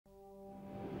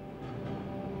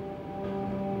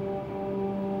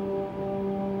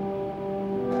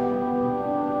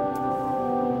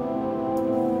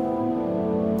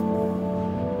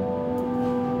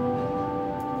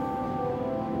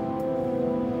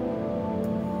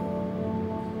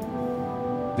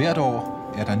Hvert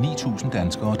år er der 9.000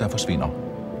 danskere, der forsvinder.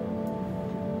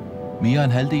 Mere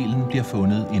end halvdelen bliver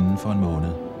fundet inden for en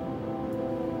måned.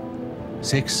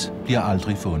 6 bliver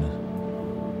aldrig fundet.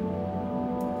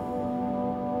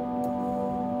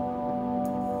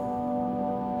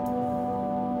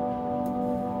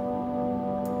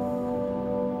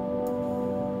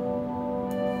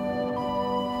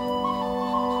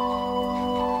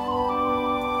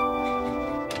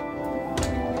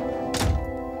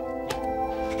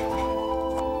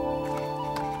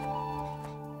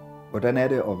 Hvordan er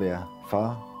det at være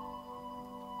far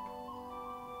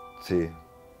til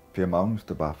Per Magnus,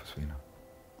 der bare forsvinder?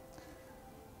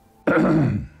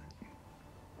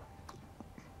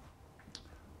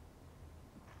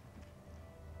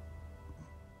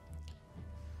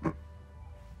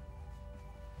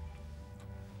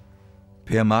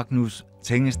 Per Magnus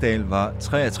Tengesdal var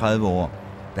 33 år,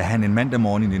 da han en mandag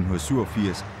morgen i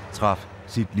 1987 traf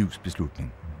sit livs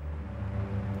beslutning.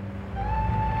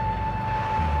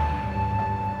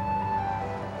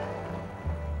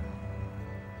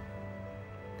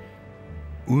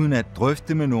 Uden at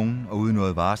drøfte med nogen og uden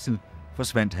noget varsel,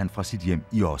 forsvandt han fra sit hjem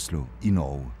i Oslo i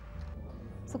Norge.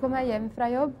 Så kom jeg hjem fra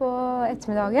jobb på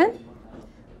ettermiddagen,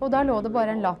 og da lå det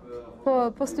bare en lapp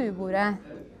på stuebordet.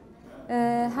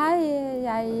 Hei,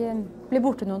 jeg ble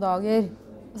borte noen dager.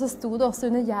 Og så stod det også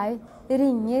under 'jeg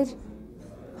ringer'.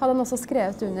 Hadde han også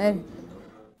skrevet under.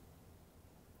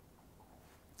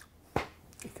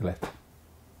 Ikke lett.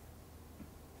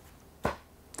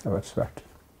 Det har vært svært.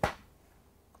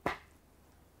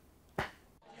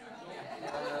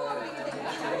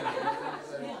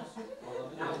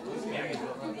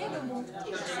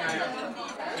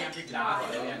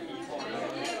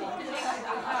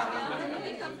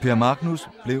 Per Magnus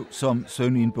blev som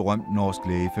søn i en berømt norsk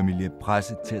lægefamilie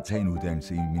presset til at tage en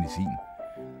uddannelse i medicin.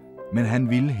 Men han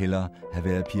ville hellere have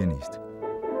været pianist.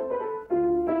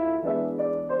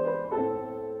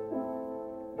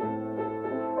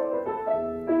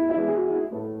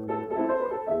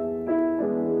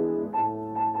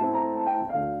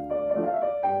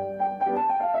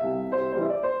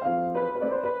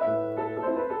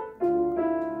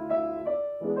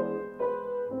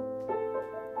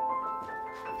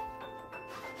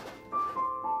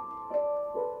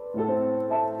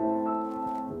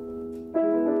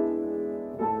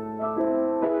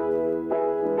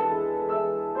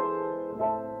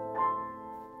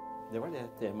 Det var det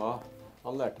temaet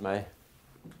han lærte meg.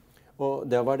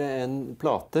 Og der var det en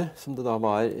plate som det da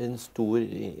var en stor,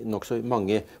 nokså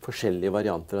mange forskjellige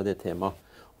varianter av det temaet.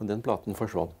 Og den platen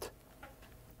forsvant.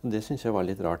 Og det synes jeg var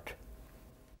litt rart.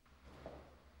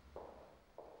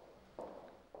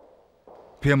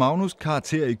 Per Magnus'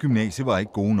 karakter i gymnasiet var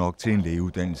ikke god nok til en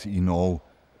lægeuddannelse i Norge.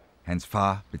 Hans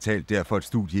far betalte derfor et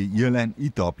studie i Irland i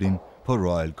Dublin på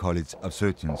Royal College of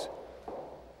Surgeons.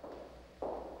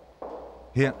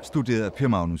 Her studerede Per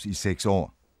Magnus i 6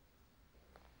 år.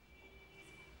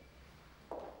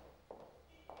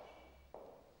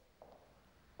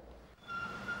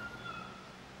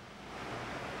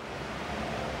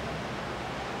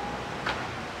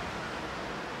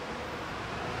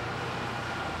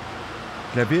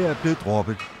 Klaveret blev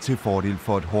droppet til fordel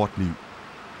for et hårdt liv,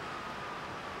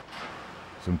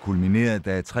 som kulminerede,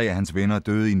 da 3 af hans venner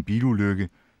døde i en bilulykke,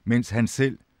 mens han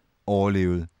selv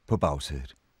overlevede på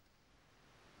bagsædet.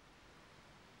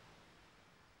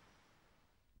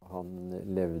 Han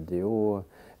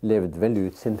levde vel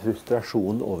ut sin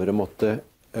frustrasjon over å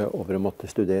måtte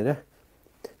studere,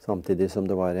 samtidig som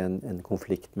det var en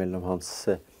konflikt mellom hans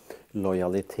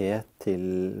lojalitet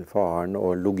til faren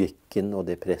og logikken og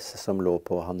det presset som lå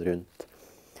på han rundt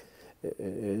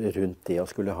det å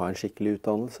skulle ha en skikkelig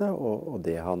utdannelse, og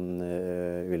det han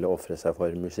ville ofre seg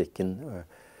for musikken.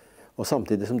 Og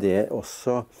samtidig som det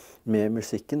også med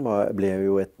musikken ble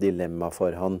jo et dilemma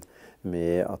for han,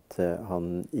 med at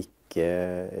han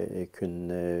ikke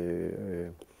kunne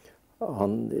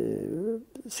Han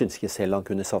syntes ikke selv han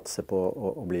kunne satse på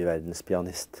å bli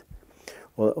verdenspianist.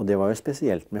 Og det var jo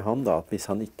spesielt med han da, at hvis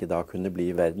han ikke da kunne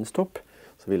bli verdenstopp,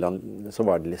 så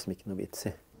var det liksom ikke noe vits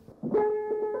i.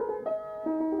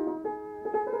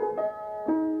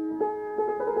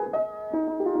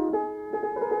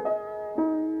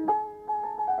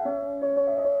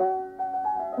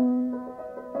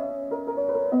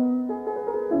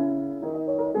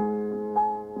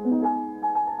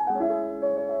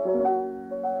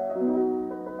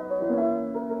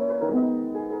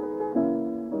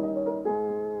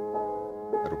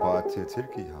 Til at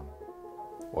tilgive ham?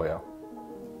 Åh ja.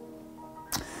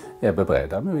 Jeg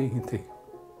bebreder mig jo ingenting.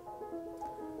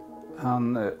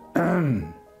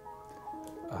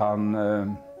 Han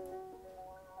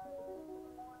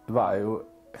var jo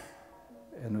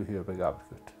en uhyre begavet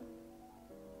gutt.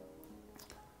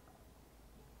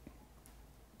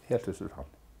 Helt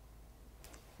usedvanlig.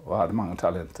 Og hadde mange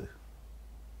talenter.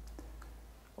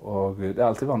 Og det er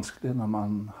alltid vanskelig når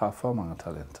man har for mange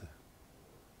talenter.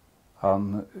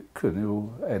 Han kunne jo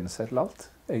egne seg til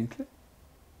alt, egentlig.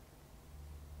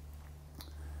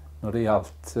 Når det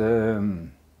gjaldt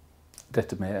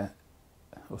dette med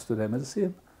å studere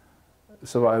medisin,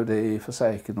 så var jo det i for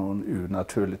seg ikke noen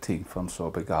unaturlige ting for en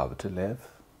så begavet elev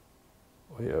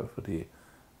å gjøre, fordi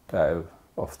det er jo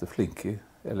ofte flinke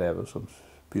elever som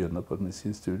begynner på et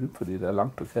medisinstudium, fordi det er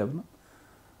langt og krevende.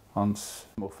 Hans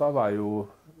morfar var jo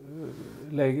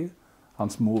lege,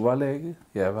 hans mor var lege,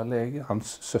 jeg var lege,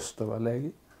 hans søster var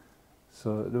lege.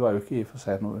 Så det var jo ikke i for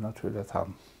seg noe unaturlig at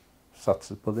han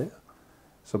satset på det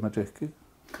som et yrke.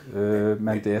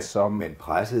 Men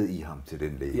presset I ham til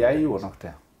den lege? Jeg gjorde nok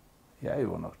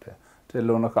det. Det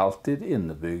lå nok alltid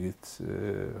innebygget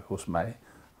hos meg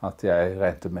at jeg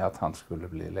regnet med at han skulle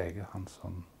bli lege. Han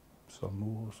som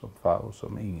mor, som far, og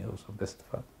som Inger, og som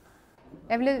bestefar.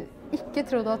 Jeg ville ikke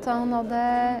trodd at han hadde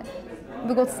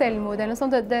begått selvmord eller noe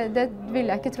sånt. Det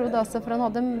ville jeg ikke trodd, altså, for han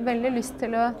hadde veldig lyst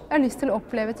til å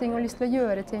oppleve ting og lyst til å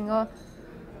gjøre ting. Og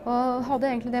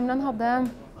hadde egentlig det, men han hadde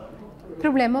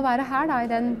problemer med å være her da, i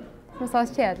den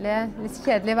litt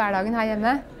kjedelige hverdagen her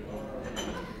hjemme.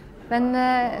 Men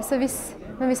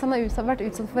hvis han har vært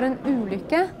utsatt for en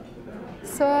ulykke,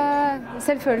 så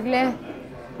selvfølgelig.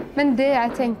 Men det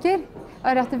jeg tenker,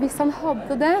 er at hvis han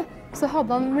hadde det, så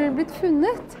hadde han blitt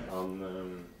funnet. Han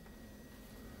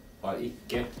har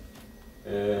ikke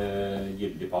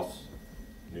gyldig pass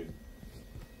nå.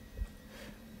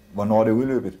 Hvornår er det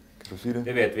udløbet? Kan du si det?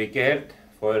 Det vet vi ikke helt,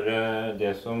 for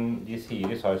det som de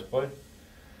sier i Sarpsborg,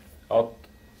 at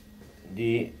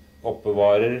de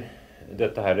oppbevarer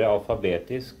dette her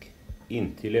alfabetisk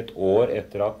inntil et år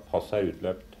etter at passet er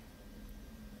utløpt.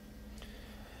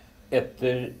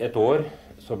 Etter et år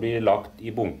så blir det lagt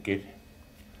i bunker.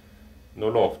 Nå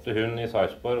lovte hun i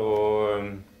Sarpsborg å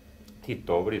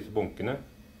titte over disse bunkene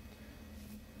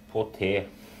på T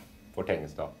for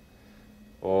Tengesdal.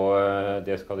 Og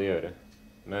det skal de gjøre.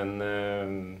 Men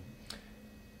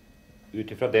ut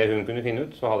ifra det hun kunne finne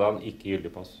ut, så hadde han ikke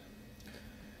gyldig pass.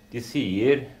 De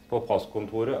sier på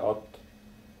passkontoret at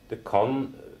det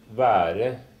kan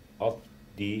være at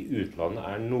de i utlandet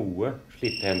er noe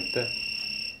slippehendte.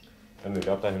 Det er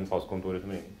mulig at det er hun passkontoret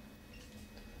som ringer.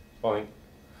 Spaning.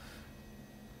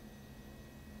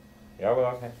 Ja, god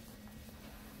dag. Hei.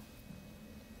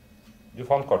 Du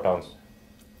fant kortet hans.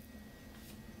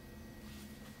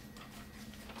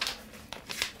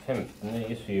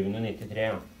 15.7.93,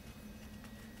 ja.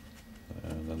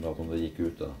 Den datoen det gikk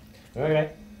ut, da. Det er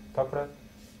greit. Takk for det.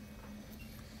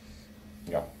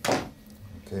 Ja.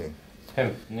 Okay.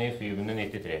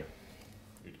 15.7.93.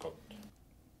 Utgått.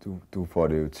 Du får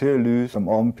det jo til at lyde, som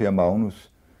om Per Magnus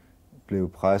blev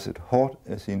presset hårdt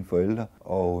af sine forældre,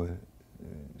 og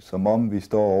som om vi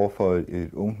står overfor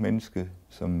et ungt menneske,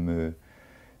 som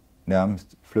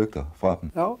nærmest flygter fra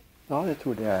dem. Ja, jeg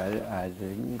tror det er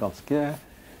en ganske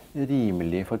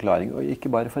rimelig forklaring. Og ikke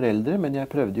bare foreldre, men jeg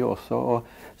prøvde jo også å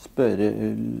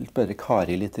spørre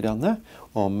Kari litt om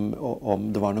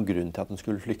det var noen grunn til at hun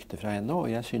skulle flykte fra henne, og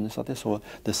jeg synes at jeg så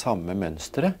det samme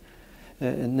mønstret,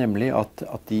 nemlig at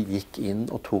de gikk inn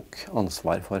og tok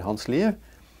ansvar for hans liv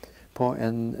på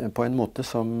en måte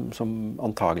som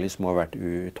antageligvis må ha vært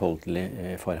utholdelig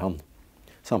for han.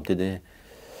 Samtidig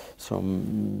som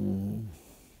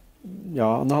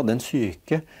han hadde en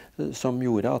syke som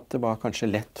gjorde at det var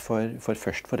kanskje lett for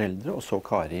først foreldre og så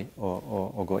Kari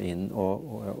å gå inn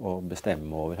og bestemme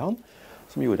over han,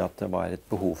 som gjorde at det var et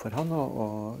behov for han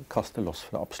å kaste loss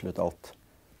fra absolutt alt.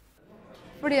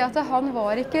 Fordi at han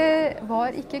var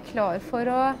ikke klar for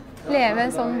å leve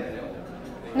en sånn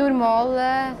normal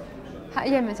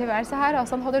hjemmetilværelse her.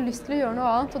 Altså, han hadde lyst til å gjøre noe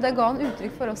annet, og det ga han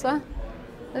uttrykk for også.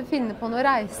 Finne på noe,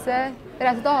 reise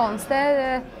et annet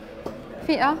sted,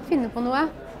 finne på noe.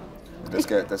 Der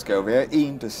skal jo være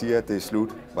en, der sier at det er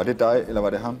slut. Var det deg, eller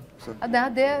var det ham? Ja,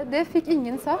 det fikk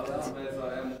ingen sagt.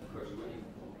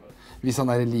 Hvis han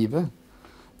er i live,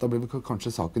 da blir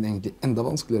kanskje saken egentlig enda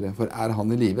vanskeligere. For er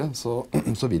han i live, så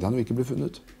vil han jo ikke bli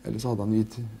funnet. Eller så hadde han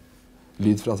gitt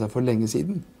lyd fra seg for lenge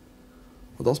siden.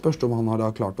 Og da spørs det om han har da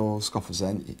klart å skaffe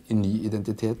seg en ny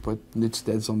identitet på et nytt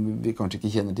sted som vi kanskje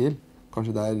ikke kjenner til.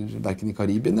 Kanskje det er hverken i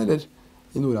Caribien eller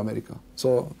i Nord-Amerika.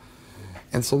 Så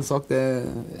en sånn sak, jeg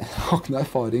har ikke noe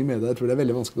erfaring med det. Jeg tror det er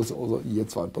veldig vanskelig å gi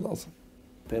et svar på det. Altså.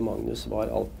 Per Magnus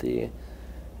var alltid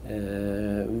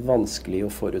vanskelig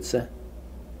å forutse.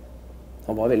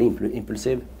 Han var veldig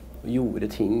impulsiv og gjorde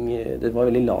ting. Det var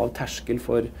veldig lav terskel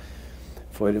for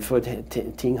For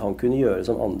ting han kunne gjøre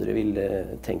som andre ville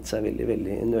tenkt seg veldig,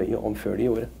 veldig nøye om før de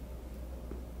gjorde.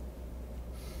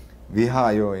 Vi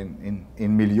har jo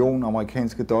en million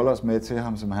amerikanske dollars med til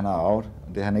ham, som han har arvet.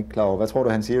 Det er han ikke klar over. Hvad tror du,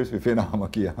 han siger, hvis vi finder ham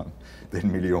og giver ham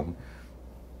den million?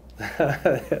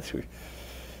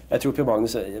 Jeg tror Per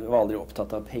Magnus var aldri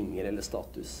opptatt av penger eller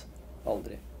status.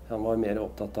 Aldri. Han var mer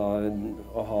opptatt av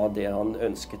å ha det han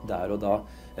ønsket der og da.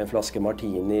 En flaske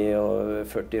martini og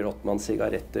 40 Rottmanns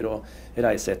sigaretter og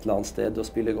reise et eller annet sted og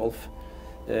spille golf.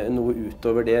 Noe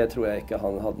utover det tror jeg ikke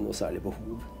han hadde noe særlig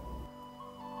behov.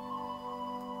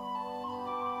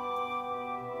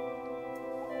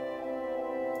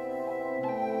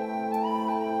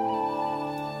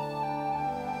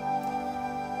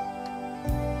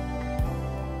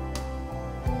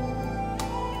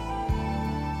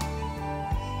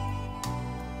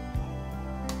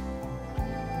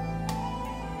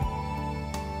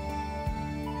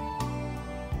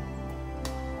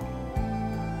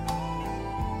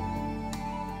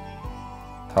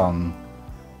 Han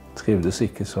trivdes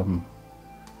ikke som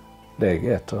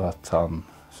lege etter at han,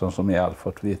 sånn som jeg hadde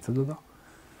fått vite det da,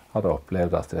 hadde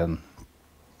opplevd at en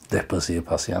depressiv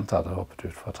pasient hadde hoppet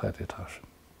ut fra 3. etasje.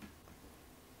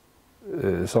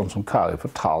 Sånn som Kari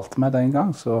fortalte meg den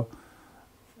gang, så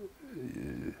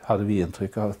hadde vi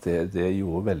inntrykk av at det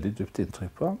gjorde veldig dypt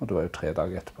inntrykk på ham, og det var jo 3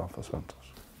 dager etterpå han forsvant.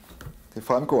 Det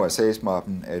fremgår av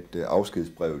sagsmappen, at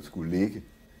afskedsbrevet skulle ligge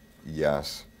i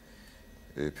jeres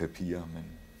papirer,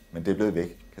 men det er blevet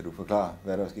væk. Kan du forklare,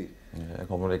 hva der er sket? Jeg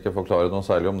kan vel ikke forklare noe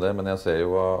særlig om det, men jeg ser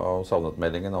jo av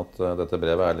savnetmeldingen at dette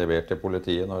brevet er levert til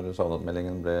politiet når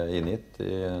savnetmeldingen ble inngitt i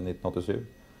 1987.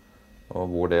 Og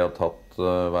hvor det har tatt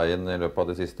veien i løpet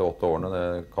av de siste 8 årene,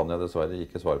 det kan jeg dessverre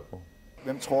ikke svare på.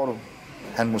 Hvem tror du,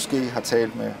 han måske har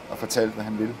talt med og fortalt, hva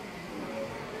han vil?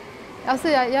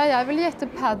 Altså, jeg vil gjette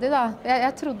Paddy da.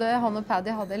 Jeg trodde han og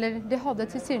Paddy hadde, eller de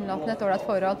hadde tilsynelatende et ålreit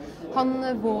forhold. Han,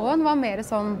 Våen var mer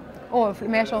sånn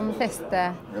feste.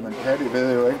 Ja, men Paddy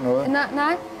vet jo ikke noe.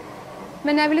 Nei,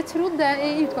 men jeg ville trodd det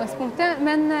i utgangspunktet,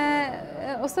 men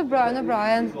også Brian,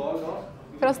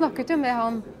 for han snakket jo med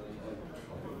han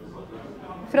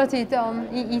fra tid til annen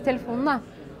i telefonen da.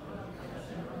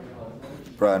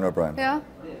 Brian. Ja.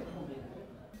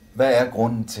 Hva er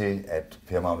grunden til, at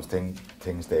Per Magnus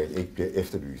Tengesdal ikke ble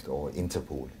efterlyst over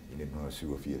Interpol i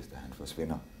 1987, da han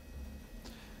forsvinder?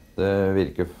 Det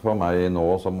virker for meg nå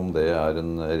som om det er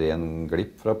en ren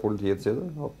glipp fra politiets side,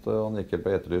 at han ikke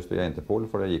ble etterlyst via Interpol,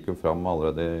 for det gikk jo fram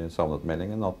allerede i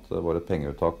savnetmeldingen at det var et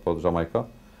pengeuttak på Jamaica.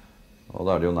 Og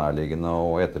da er det jo nærliggende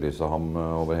å etterlyse ham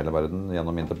over hele verden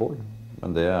gjennom Interpol.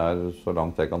 Men det er, så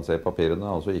langt jeg kan se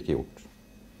papirene, altså ikke gjort.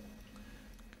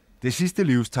 Det sidste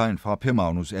livstegn fra Per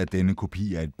Magnus er denne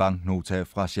kopi af et banknota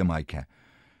fra Jamaica.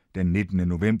 Den 19.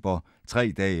 november,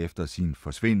 3 dage efter sin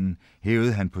forsvinden,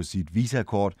 hævede han på sit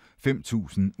visakort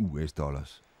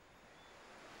 $5.000.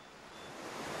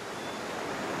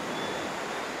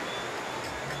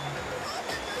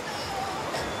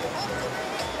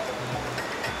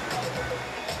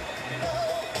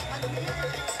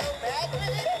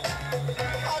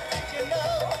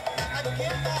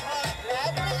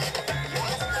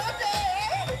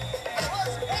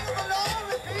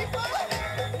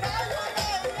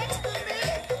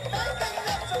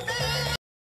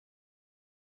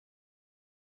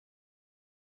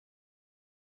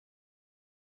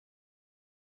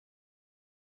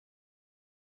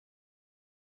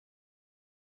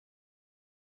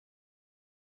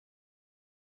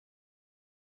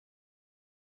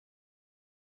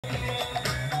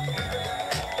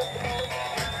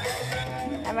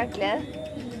 Han var glad.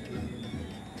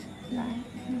 Nej.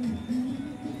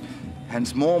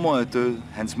 Hans mormor er død,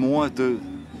 hans mor er død,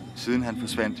 siden han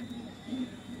forsvandt.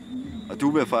 Og du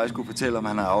vil faktisk kunne fortælle, om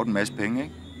han har arvet en masse penge,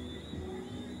 ikke?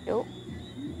 Jo.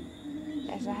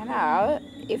 Altså, han har arvet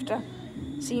efter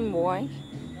sin mor, ikke?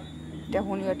 Da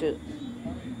hun jo er død.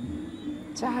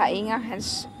 Så har Inger,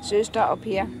 hans søster og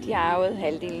Per, de har arvet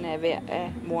halvdelen af hver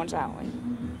af morens arv, ikke?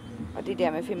 Og det er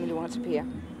der med 5 millioner til Per.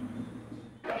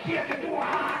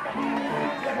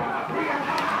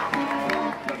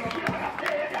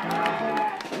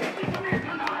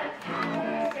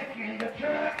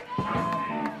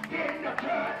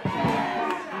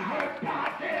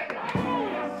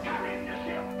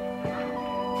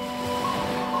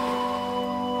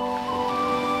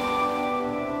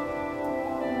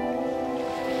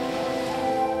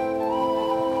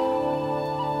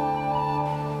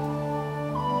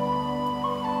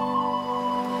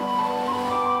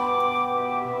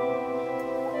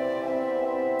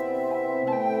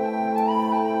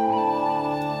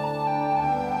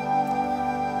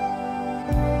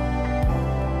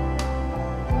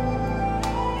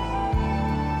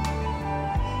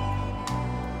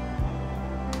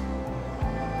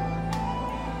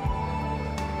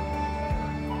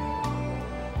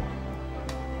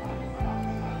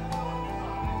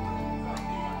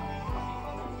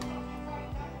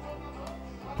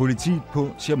 Politiet på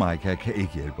Jamaica kan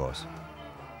ikke hjælpe os.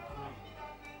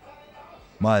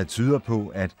 Meget tyder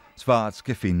på, at svaret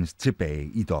skal findes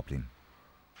tilbage i Dublin.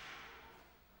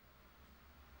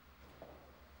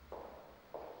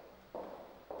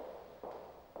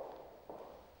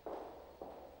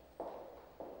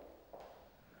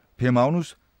 Per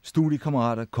Magnus'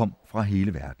 studiekammerater kom fra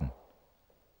hele verden.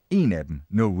 En af dem,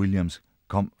 Noah Williams,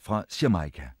 kom fra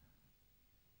Jamaica.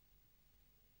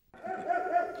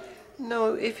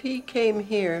 No, if he came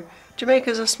here,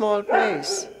 Jamaica's a small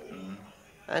place.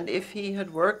 And if he had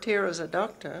worked here as a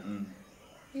doctor,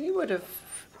 he would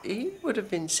have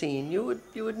been seen. You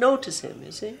would notice him,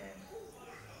 you see.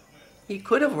 He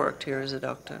could have worked here as a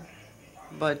doctor,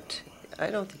 but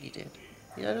I don't think he did.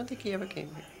 I don't think he ever came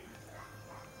here.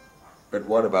 But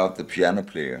what about the piano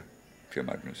player, Per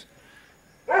Magnus?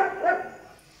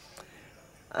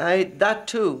 That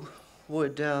too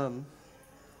would,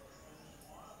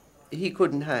 he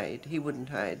couldn't hide, he wouldn't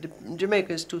hide.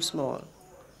 Jamaica is too small.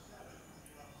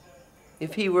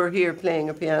 If he were here playing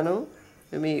a piano,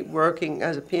 I mean, working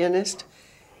as a pianist,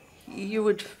 he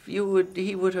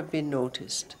would have been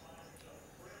noticed.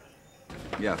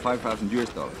 Yeah,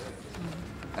 $5,000.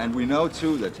 And we know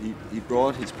too that he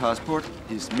brought his passport,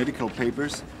 his medical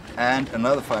papers, and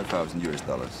another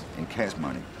 $5,000 in cash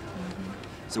money.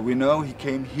 So we know he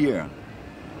came here,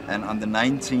 and on the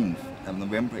 19th of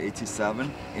November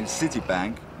 '87, in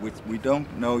Citibank, which we don't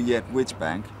know yet which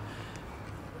bank,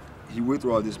 he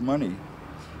withdrew this money.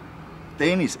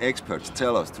 Danish experts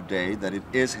tell us today that it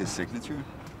is his signature.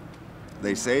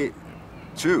 They say,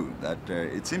 too, that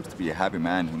it seems to be a happy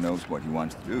man who knows what he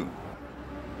wants to do.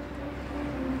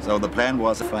 So the plan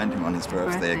was to find him on his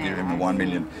birthday and give him $1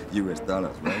 million,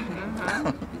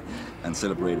 right? And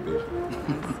celebrate a bit.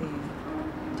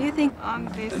 Do you think on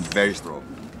this... And very strong.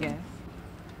 Yes.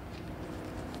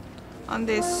 On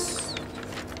this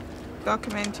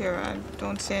document here, I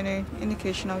don't see any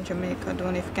indication of Jamaica. I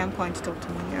don't know if you can point it out to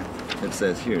me here. It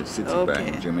says here,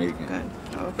 Citibank, Jamaica. Good.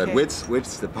 Okay. But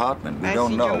which department? We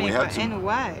don't know. Jamaica. We have to... And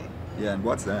why? Yeah, and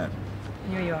what's that?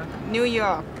 New York. New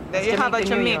York. You have a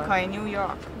Jamaica in New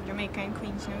York. Jamaica in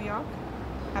Queens, New York.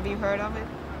 Have you heard of it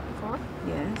before?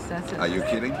 Yes, that's it. Are you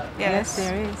kidding? Yes,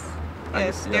 there is.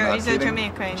 Yes, there is a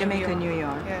Jamaica in New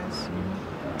York. Yes.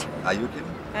 Are you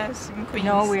kidding? Yes, in Queens.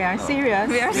 No, we are serious.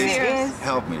 We are serious.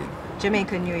 Help me.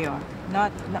 Jamaica, New York.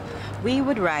 Not. We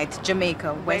would write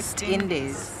Jamaica, West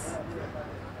Indies.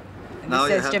 And it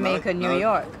says Jamaica, New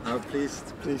York. Now, please,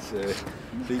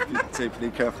 be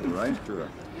careful, right? Sure.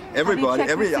 Everybody,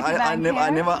 I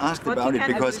never asked about it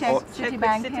because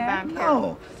Citibank.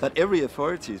 No, but every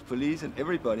authorities, police, and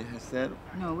everybody has said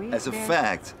as a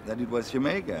fact that it was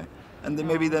Jamaica, and then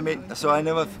maybe they made. So I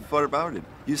never thought about it.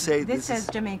 You say this says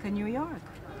Jamaica, New York.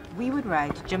 We would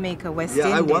write Jamaica, West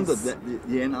Indies. Yeah, I wondered that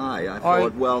the NI. I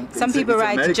thought, well, some people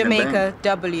write American Jamaica,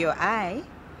 bank. WI,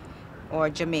 or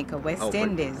Jamaica, West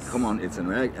Indies. Come on, it's an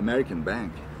American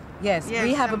bank. Yes,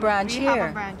 we have a branch here. We have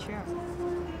a branch here.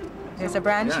 There's a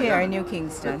branch here in New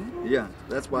Kingston. Yeah,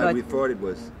 that's why we thought it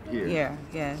was here. Here,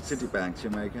 yes. Citibank,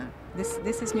 Jamaica.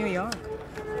 This is New York.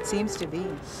 Seems to be.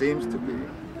 Seems to be.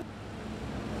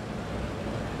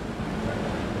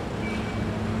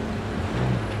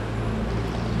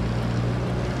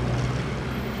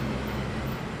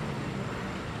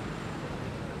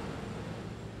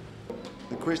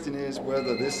 The question is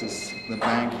whether this is the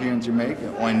bank here in Jamaica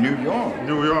or in New York.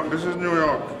 New York, this is New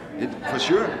York. For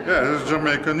sure? Yeah, this is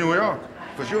Jamaica, New York.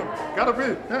 For sure? Gotta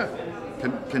be, yeah.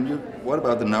 Can you, what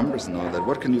about the numbers and all that?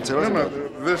 What can you tell us about?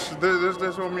 This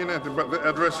don't mean anything, but the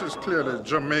address is clearly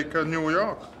Jamaica, New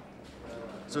York.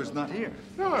 So it's not here?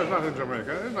 No, it's not in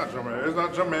Jamaica. It's not Jamaica. It's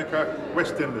not Jamaica,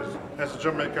 West Indies. It's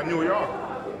Jamaica, New York.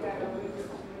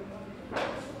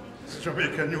 It's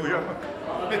Jamaica, New York.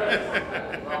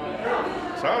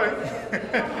 Sorry.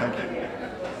 Thank you.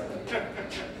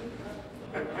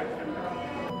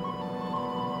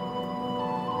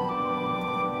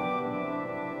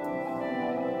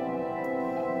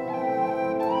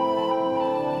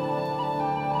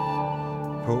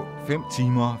 På 5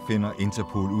 timer finder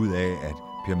Interpol ud af, at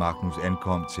Per Magnus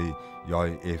ankom til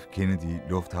J.F. Kennedy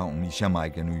Lufthavnen i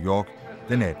Jamaica, New York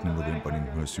den 18. november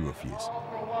 1987.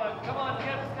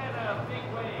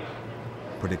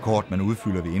 På det kort, man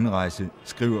udfylder ved indrejse,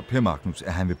 skriver Per Magnus,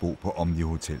 at han vil bo på Omni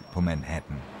Hotel på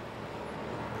Manhattan.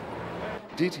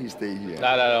 Did he stay here?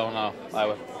 No.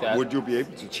 Would you be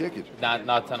able to check it?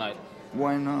 Not tonight.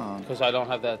 Why not? Because I don't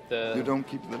have that. You don't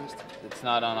keep the list? It's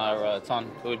not on our.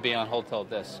 It would be on hotel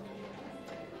desk.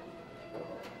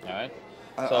 All right.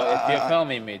 So if you're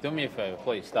filming me, do me a favor,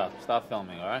 please stop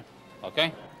filming. All right?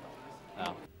 Okay.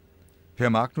 Now. Per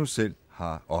Magnus selv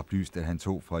har oplyst, at han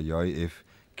tog fra JF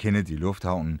Kennedy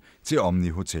Lufthavnen til Omni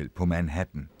Hotel på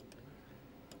Manhattan.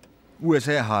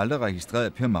 USA har aldrig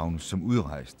registreret Per Magnus som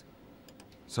udrejst.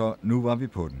 Så nu var vi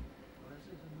på den.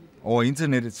 Over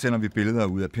internettet sender vi billeder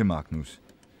ud af Per Magnus.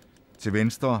 Til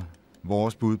venstre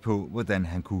vores bud på, hvordan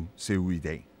han kunne se ud i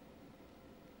dag.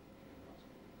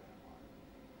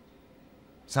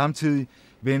 Samtidig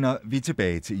vender vi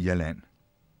tilbage til Irland.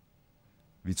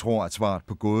 Vi tror, at svaret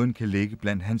på gåden kan ligge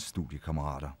blandt hans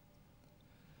studiekammerater.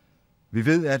 Vi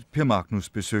ved, at Per Magnus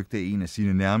besøgte en af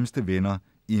sine nærmeste venner,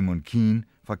 Eamon Keane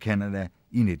fra Canada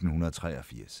i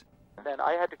 1983. And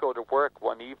I had to go to work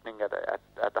one evening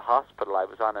at the hospital. I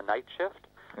was on a night shift.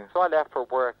 So I left for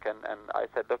work and I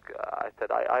said, look,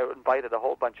 I invited a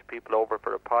whole bunch of people over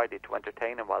for a party to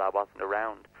entertain him while I wasn't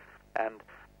around. And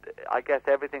I guess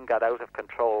everything got out of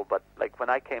control, but like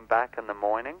when I came back in the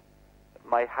morning,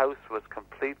 my house was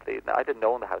completely, I didn't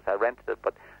own the house, I rented it,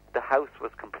 but the house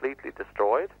was completely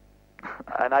destroyed.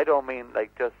 And I don't mean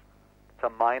like just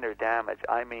some minor damage,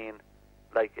 I mean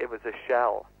like it was a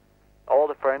shell. All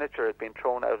the furniture had been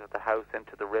thrown out of the house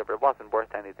into the river. It wasn't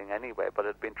worth anything anyway, but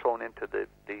it had been thrown into the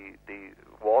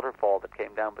waterfall that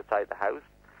came down beside the house,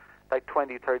 like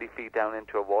 20, 30 feet down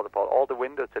into a waterfall. All the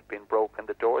windows had been broken,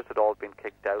 the doors had all been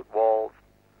kicked out, walls.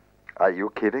 Are you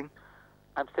kidding?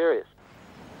 I'm serious.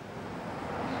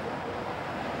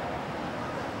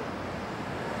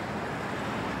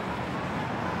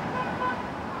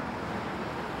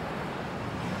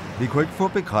 Vi kunne ikke få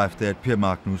bekræftet, at Per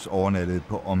Magnus overnattede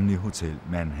på Omni Hotel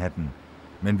Manhattan,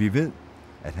 men vi ved,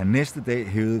 at han næste dag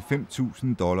hævede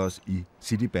 $5,000 i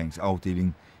Citibanks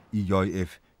afdeling i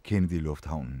JF Kennedy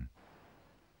Lufthavnen.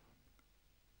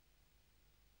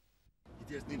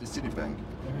 He just needed Citibank.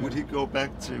 Would he go back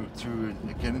to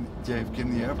JF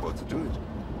Kennedy Airport to do it?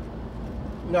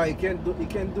 No, he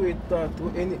can't do it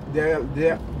to any.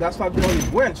 That's not the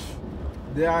only branch.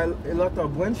 There are a lot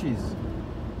of branches.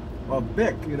 Or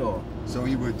back, you know. So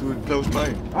he would do it close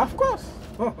by? Of course.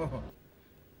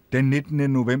 Den 19.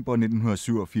 november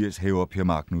 1987 hæver Per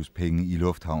Magnus penge i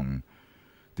lufthavnen.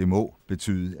 Det må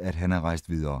betyde, at han er rejst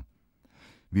videre.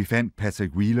 Vi fandt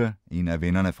Patrick Wheeler, en af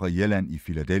vennerne fra Irland i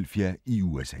Philadelphia i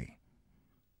USA.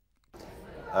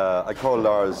 I called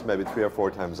Lars maybe 3 or 4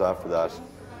 times after that,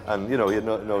 and you know he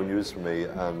had no news for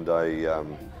me. And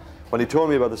when he told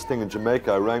me about this thing in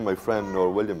Jamaica, I rang my friend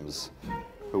Noel Williams,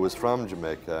 who was from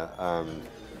Jamaica, and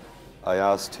I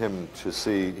asked him to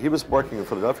see. He was working in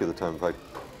Philadelphia at the time. In fact,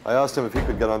 I asked him if he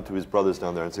could get on to his brothers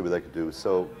down there and see what they could do.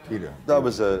 So that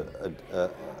was a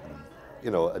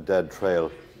dead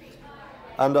trail.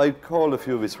 And I called a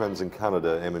few of his friends in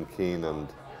Canada, Eamon Keane and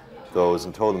those,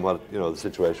 and told them what the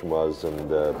situation was. And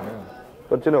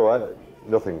but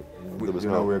nothing. There was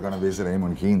we were going to visit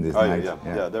Eamon Keane this night.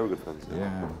 Yeah, they were good friends.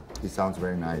 Yeah, he sounds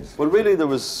very nice. Well, really, there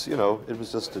was, it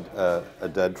was just a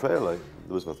dead trail. There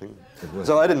was nothing.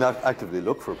 So I didn't actively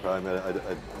look for him.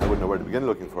 I wouldn't know where to begin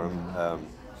looking for him.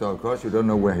 So of course you don't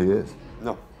know where he is?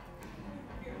 No.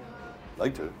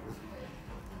 Like to.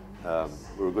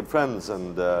 We were good friends,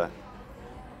 and I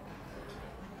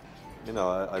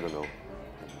don't know.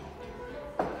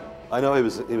 I know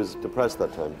he was depressed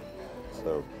that time.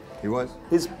 So. He was?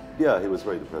 He was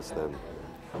very depressed then.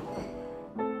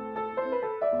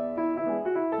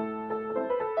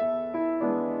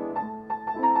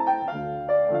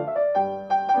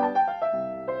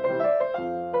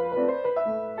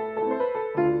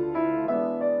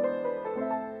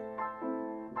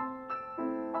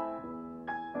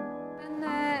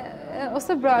 Men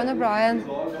også Brian og Brian,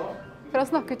 for jeg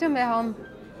snakket jo med han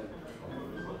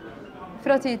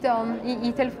fra tid til annen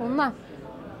i telefonen da.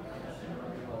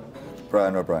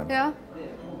 Brian O'Brien. Ja.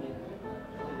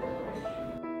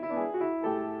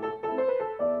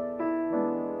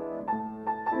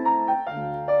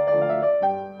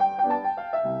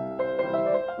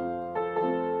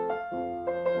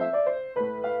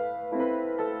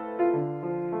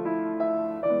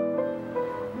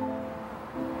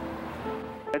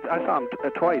 I saw him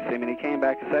twice. I mean, he came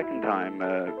back a second time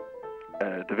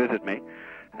to visit me,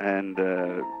 and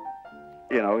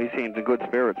he seemed in good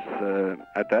spirits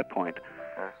at that point.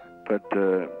 But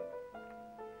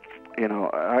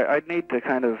I'd need to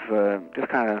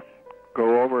just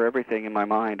go over everything in my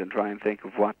mind and try and think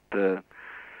of what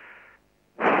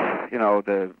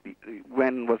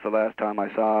when was the last time I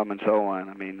saw him and so on.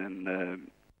 I mean, and.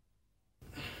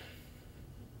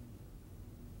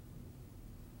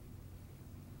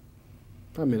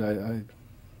 I mean,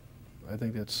 I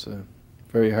think that's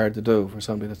very hard to do for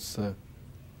somebody that's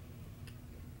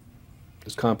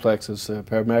as complex as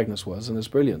Per Magnus was and as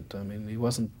brilliant. I mean, he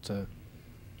wasn't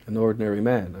an ordinary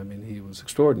man. I mean, he was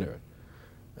extraordinary.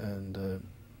 And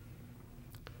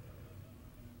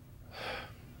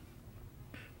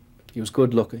he was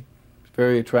good looking,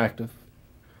 very attractive.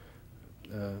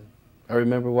 I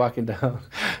remember walking down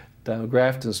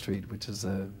Grafton Street, which is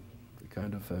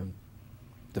kind of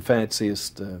the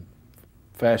fanciest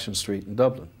fashion street in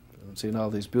Dublin. And seeing all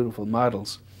these beautiful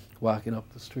models walking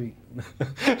up the street,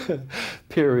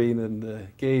 peering and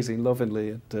gazing lovingly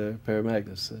at Per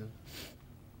Magnus.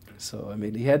 So, I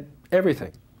mean, he had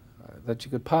everything that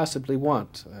you could possibly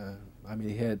want. I mean,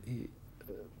 he had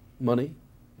money,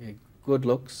 he had good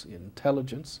looks, he had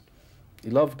intelligence, he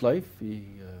loved life,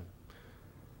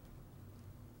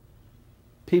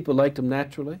 people liked him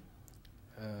naturally.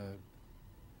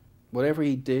 Whatever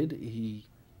he did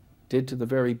to the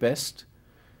very best.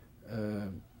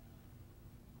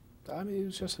 I mean, he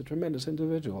was just a tremendous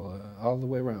individual all the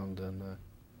way around, and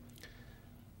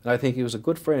I think he was a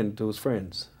good friend to his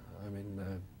friends. I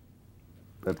mean,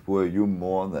 but were you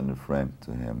more than a friend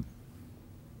to him?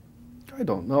 I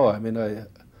don't know. I mean,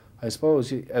 I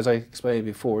suppose, as I explained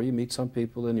before, you meet some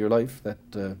people in your life that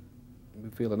you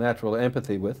feel a natural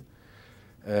empathy with,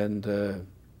 and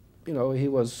you know, he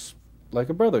was like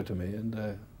a brother to me,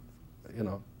 and you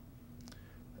know,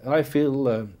 and I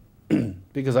feel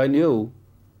because I knew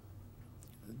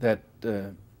that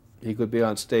he could be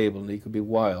unstable and he could be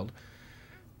wild,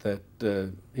 that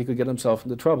he could get himself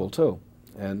into trouble too,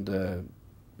 and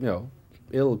you know,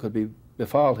 ill could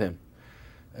befall him,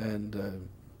 and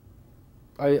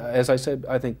as I said,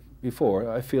 I think before,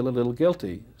 I feel a little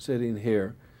guilty sitting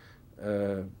here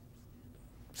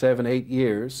 7, 8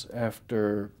 years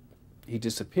after he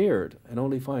disappeared, and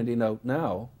only finding out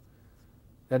now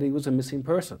that he was a missing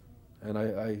person, and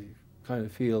I kind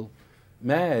of feel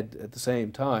mad at the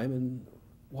same time, and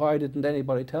why didn't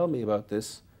anybody tell me about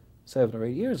this 7 or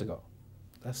 8 years ago?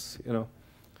 That's, you know,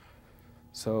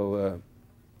 so,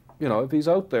 you know, if he's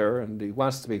out there and he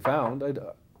wants to be found,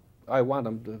 I want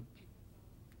him to,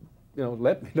 you know,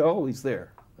 let me know he's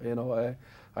there. You know,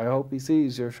 I hope he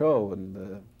sees your show,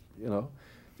 and, you know,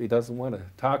 if he doesn't want to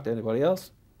talk to anybody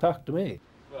else, talk to me.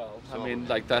 Well, I mean,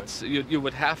 like, that's, you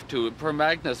would have to. Per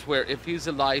Magnus, where if he's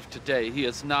alive today, he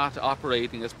is not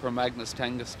operating as Per Magnus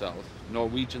Tengesdal,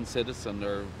 Norwegian citizen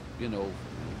or, you know,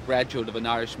 graduate of an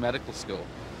Irish medical school,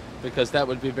 because that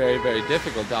would be very, very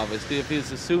difficult, obviously. If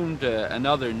he's assumed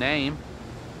another name,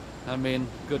 I mean,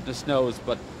 goodness knows,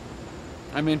 but,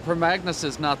 I mean, Per Magnus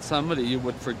is not somebody you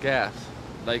would forget.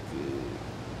 Like,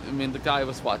 I mean, the guy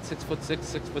was, what, 6'6",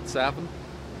 6'7"?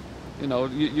 You know,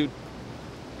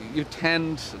 you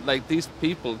tend, like, these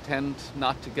people tend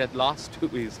not to get lost too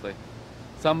easily.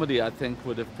 Somebody, I think,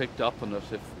 would have picked up on it.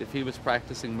 If he was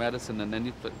practicing medicine in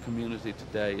any community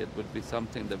today, it would be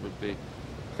something that would be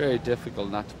very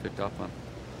difficult not to pick up on.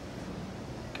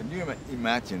 Can you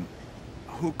imagine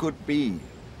who could be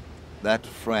that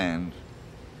friend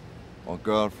or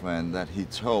girlfriend that he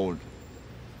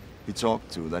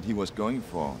talked to, that he was going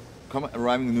for,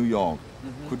 arriving in New York?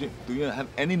 Mm-hmm. Do you have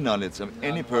any knowledge of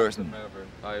any person?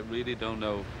 I really don't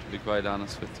know, to be quite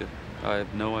honest with you. I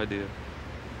have no idea.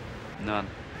 None.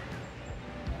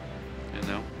 You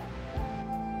know?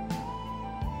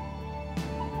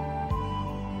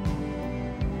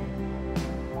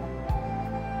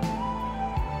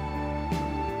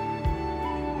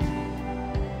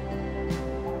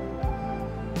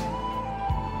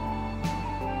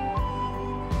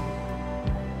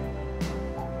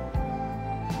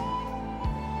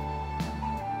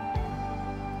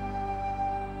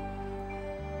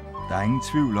 Der er ingen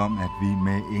tvivl om, at vi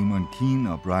med Eamon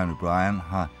Keane og Brian O'Brien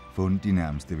har fundet de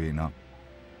nærmeste venner.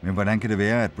 Men hvordan kan det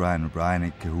være, at Brian O'Brien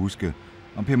ikke kan huske,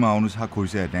 om Per Magnus har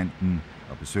krydset Atlanten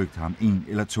og besøgt ham 1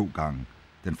 eller 2 gange?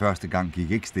 Den første gang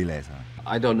gik ikke stille af sig.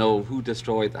 I don't know who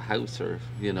destroyed the house, or,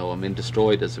 you know, I mean,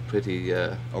 destroyed is a pretty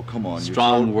oh, come on.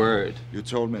 strong word. You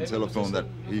told me on telephone that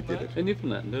he did it. In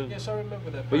Newfoundland, no? Yes, I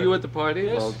remember that. Were you at the party?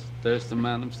 Yes. Well, there's the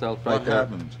man himself right there. What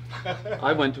happened?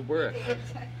 I went to work.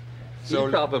 So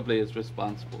he probably is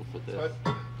responsible for this.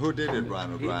 Who did it,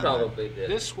 Brian O'Brien? He probably did.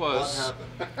 This was...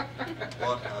 What happened?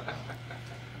 What happened?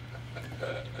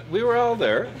 We were all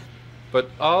there, but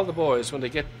all the boys, when they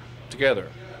get together,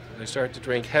 they start to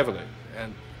drink heavily.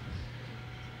 And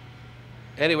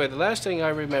anyway, the last thing I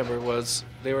remember was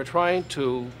they were trying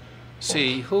to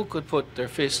see who could put their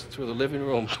fist through the living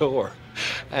room door.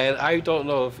 And I don't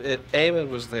know if Eamon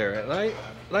was there. And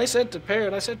I said to Per,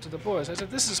 and I said to the boys, I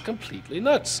said, this is completely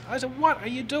nuts. I said, what are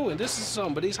you doing? This is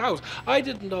somebody's house. I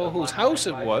didn't know whose house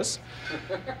it was.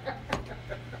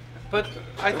 But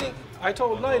I think I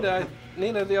told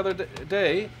Nina the other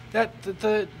day that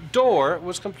the door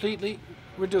was completely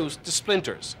reduced to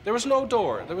splinters. There was no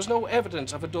door. There was no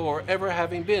evidence of a door ever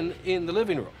having been in the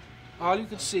living room. All you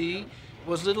could see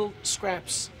was little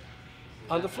scraps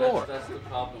on the floor. That's the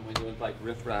problem when you invite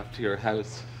riffraff to your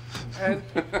house. And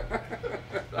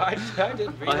I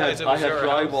didn't realize I had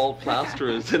drywall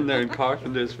plasterers in there and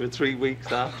carpenters for 3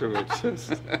 weeks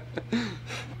afterwards.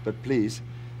 But please,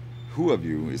 who of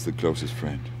you is the closest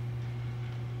friend?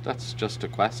 That's just a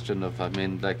question of, I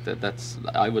mean, like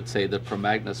I would say that Per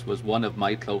Magnus was one of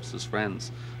my closest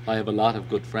friends. I have a lot of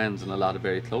good friends and a lot of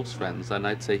very close friends, and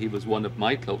I'd say he was one of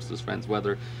my closest friends.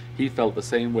 Whether he felt the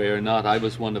same way or not, I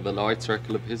was one of a large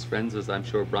circle of his friends, as I'm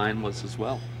sure Brian was as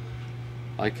well.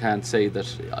 I can't say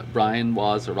that Brian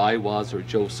was, or I was, or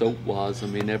Joe Soap was. I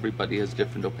mean, everybody has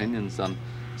different opinions on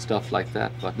stuff like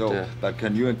that. But no, but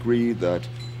can you agree that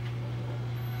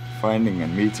finding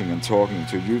and meeting and talking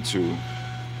to you two,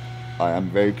 I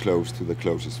am very close to the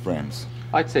closest friends?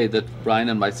 I'd say that Brian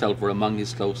and myself were among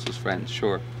his closest friends,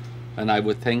 sure. And I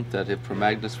would think that if Per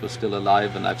Magnus was still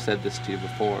alive, and I've said this to you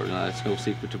before, and it's no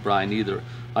secret to Brian either,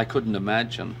 I couldn't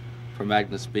imagine Per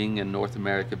Magnus being in North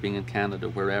America, being in Canada,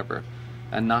 wherever,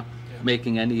 and not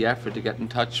making any effort to get in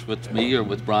touch with me or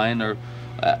with Brian or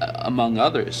among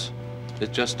others.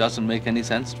 It just doesn't make any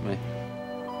sense to me.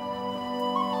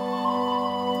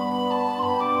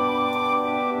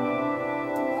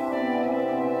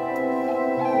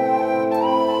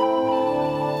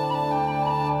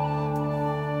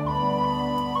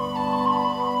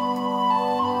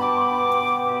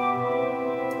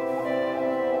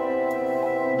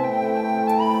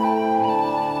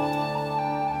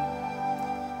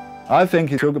 I think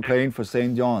he took a plane for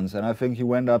St. John's, and I think he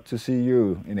went up to see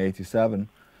you in '87.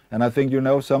 And I think you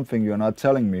know something you're not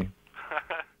telling me.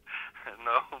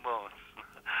 No, Mogens.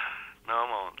 No,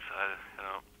 Mogens. You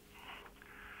know.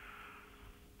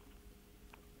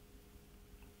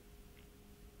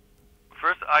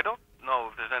 First, I don't know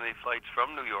if there's any flights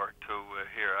from New York to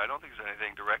here. I don't think there's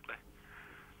anything directly.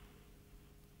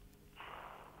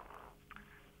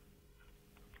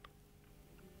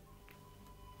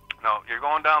 No, you're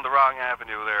going down the wrong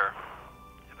avenue there.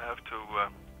 You'd have to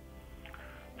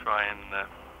try and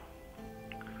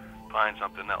find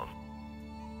something else.